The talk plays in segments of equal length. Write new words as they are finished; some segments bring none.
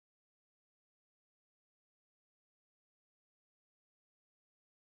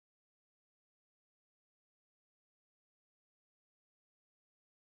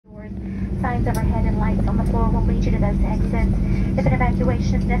doors. Signs overhead and lights on the floor will lead you to those exits. If an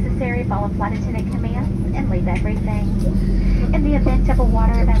evacuation is necessary, follow flight attendant commands and leave everything. In the event of a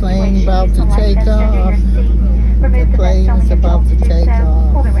water evacuation, use the life vest under your seat. Remove the vest only if told to do so.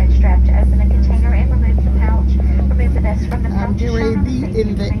 Pull the red strap to open the container and remove the pouch. Remove the vest from the pouch. I'm getting ready to be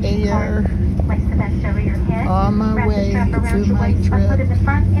in the air. Place the vest over your head. On my way to my trip. Put in the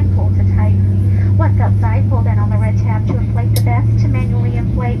front and pull to tight. Once outside, pull down on the red tab to inflate the vest. To manually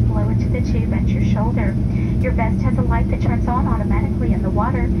inflate, blow into the tube at your shoulder. Your vest has a light that turns on automatically in the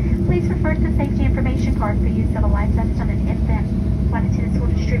water. Please refer to the safety information card for use of a life vest on an infant. Flight attendants will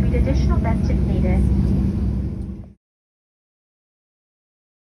distribute additional vests if needed.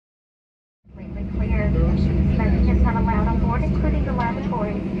 Completely clear. Smoking is not allowed on board, including the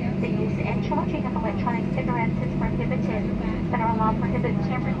lavatories. The use and charging of electronic cigarettes is prohibited. Federal law prohibits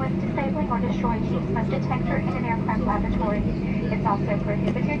tampering with, disabling, or destroying any smoke detector in an aircraft lavatory. It's also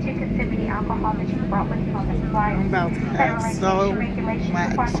prohibited to consume any alcohol that you've brought with you on this flight. Federal aviation regulations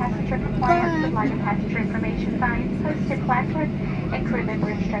require passenger compliance with line of passenger information signs, posted placards, and crew member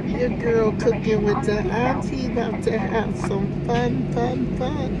instructions. Your girl cooking with the auntie, about to have some fun.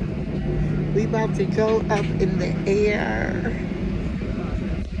 We about to go up in the air.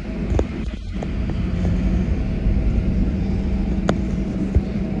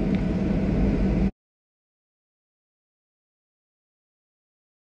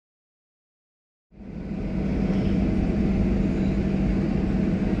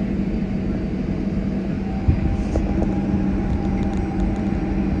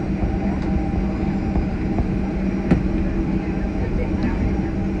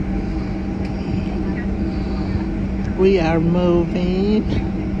 We are moving.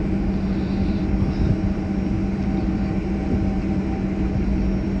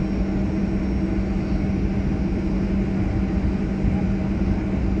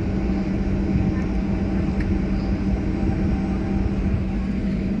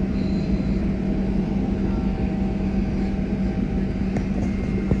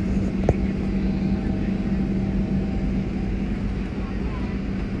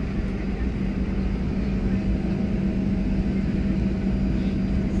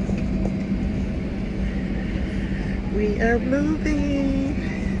 We are moving.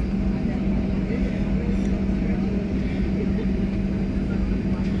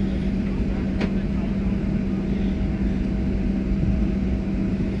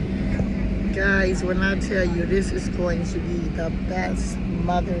 Guys, when I tell you this is going to be the best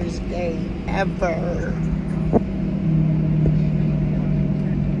Mother's Day ever.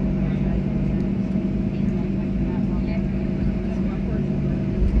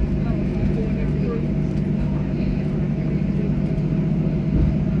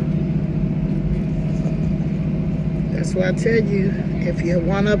 That's why I tell you, if you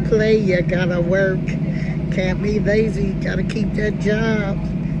want to play, you gotta work. Can't be lazy, gotta keep that job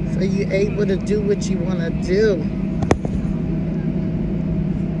so you're able to do what you want to do.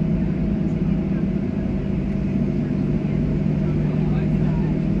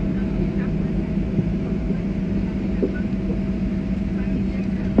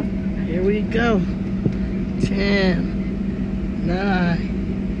 Here we go. 10,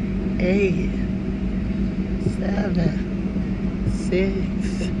 9, 8, 7,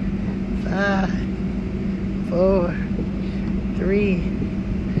 6, 5, 4, 3,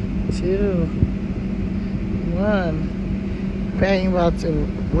 2, 1. Plane about to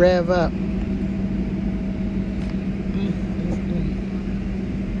rev up.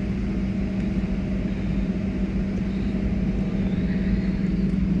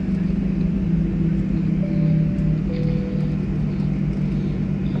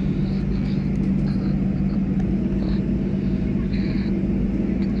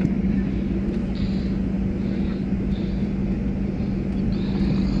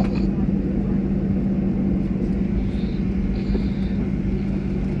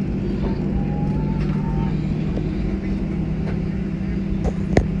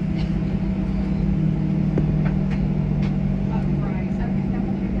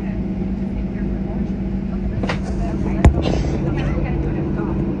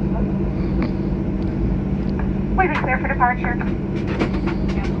 We're clear for departure.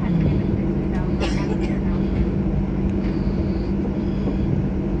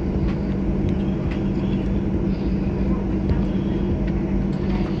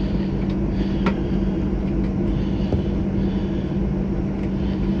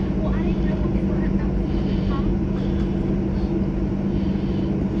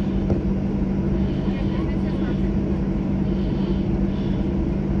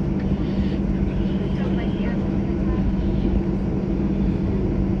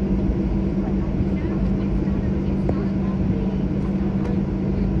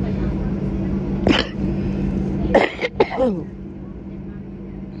 Up.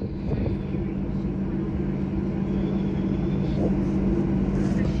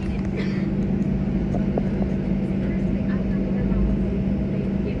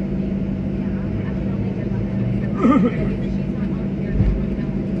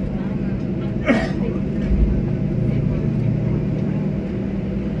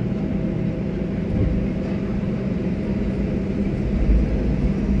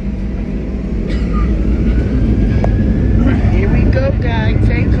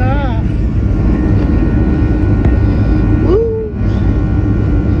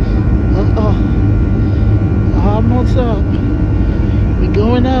 We're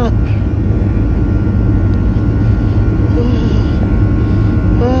going up.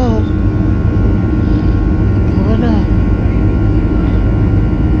 Oh, going up.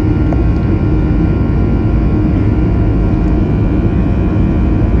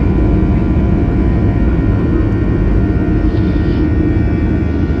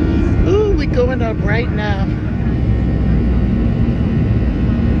 Ooh, we're going up right now.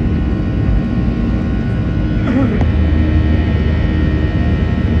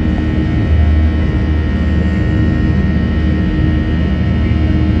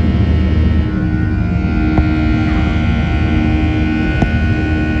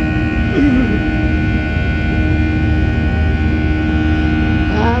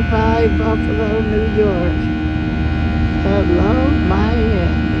 Bye, Buffalo, New York. Hello, Miami.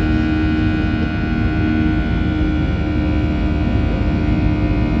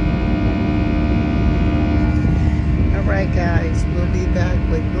 All right, guys, we'll be back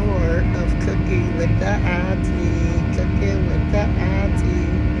with more of Cooking with the Auntie. Cooking with the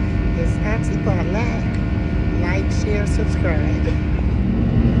Auntie. It's Auntie Paulette. Like, share, subscribe.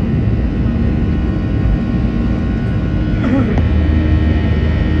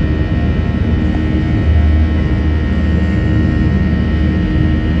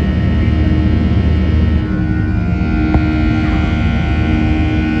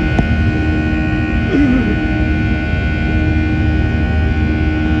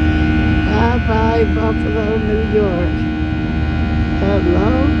 Bye, Buffalo, New York. Hello,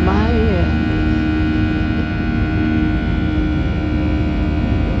 Miami.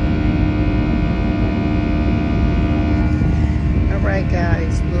 All right,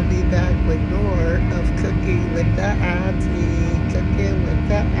 guys, we'll be back with more of Cooking with the Auntie. Cooking with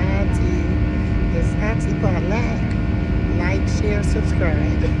the Auntie. It's Auntie Paulette. Like, share,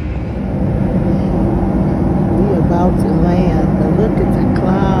 subscribe. We're about to land, but look at the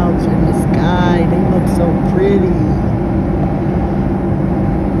clouds in the sky. They look so pretty.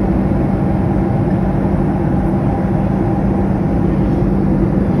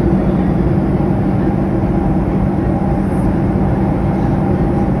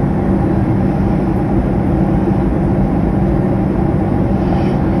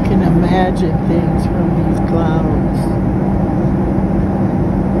 You can imagine things from these clouds.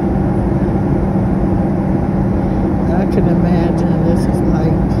 I can imagine this is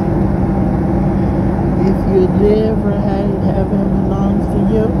like, if you live right, heaven belongs to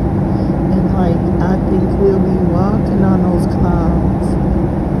you. And like, I think we'll be walking on those clouds.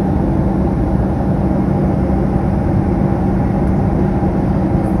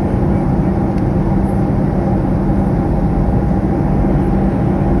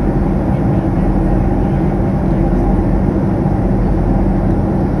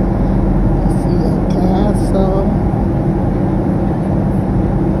 I see a castle.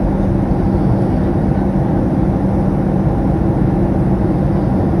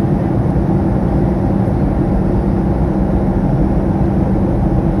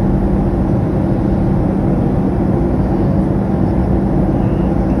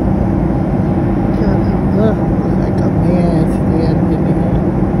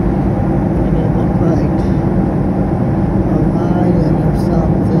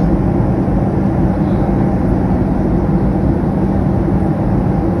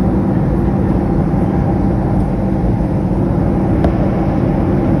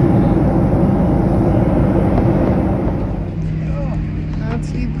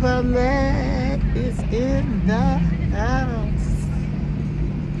 Paulette is in the house.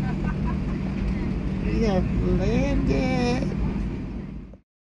 We have landed.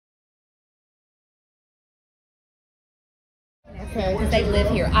 Okay. Because they live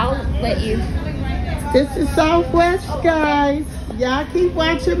here. I'll let you. This is Southwest, guys. Y'all keep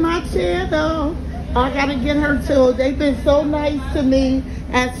watching my channel. I gotta get her too. They've been so nice to me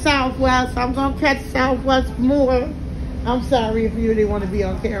at Southwest. I'm gonna catch Southwest more. I'm sorry if you didn't want to be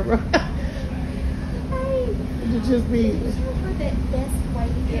on camera. It's just me. The best way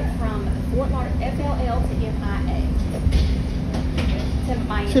to get from Fort Lauderdale, FLL to MIA.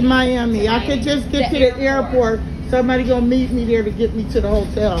 Miami. To Miami. I could just get to the airport. Somebody gonna meet me there to get me to the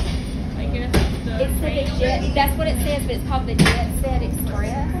hotel. It's for the Jet. That's what it says, but it's called the Jet Set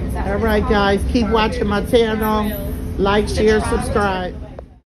Express. Is that All what right, it's called? guys. Keep watching my channel. Like, share, subscribe.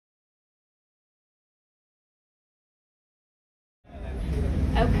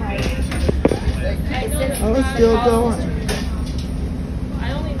 Okay. Oh, it's still going.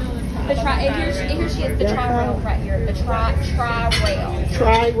 The here she is, the tri-rail right here. The tri-rail.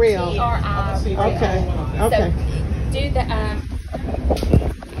 Tri-rail. T-R-I. Okay. Okay. So, do the,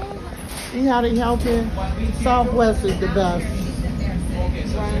 See how they help you? Southwest is the best.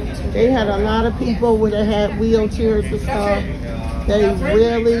 They had a lot of people where they had wheelchairs and stuff. They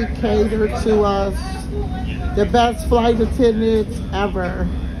really catered to us. The best flight attendants ever.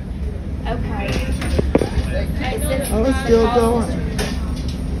 okay. Oh, it's still going.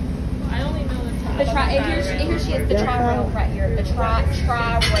 The here she is, the tri-rail right here. The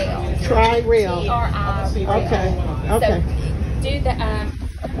tri-rail. Tri-rail. T-R-I. Okay. Okay. So, do the,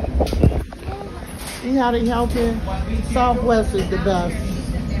 See how they help you? Southwest is the best.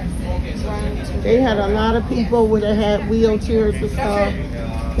 They had a lot of people where they had wheelchairs and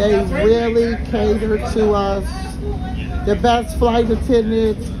stuff. They really catered to us. The best flight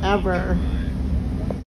attendants ever.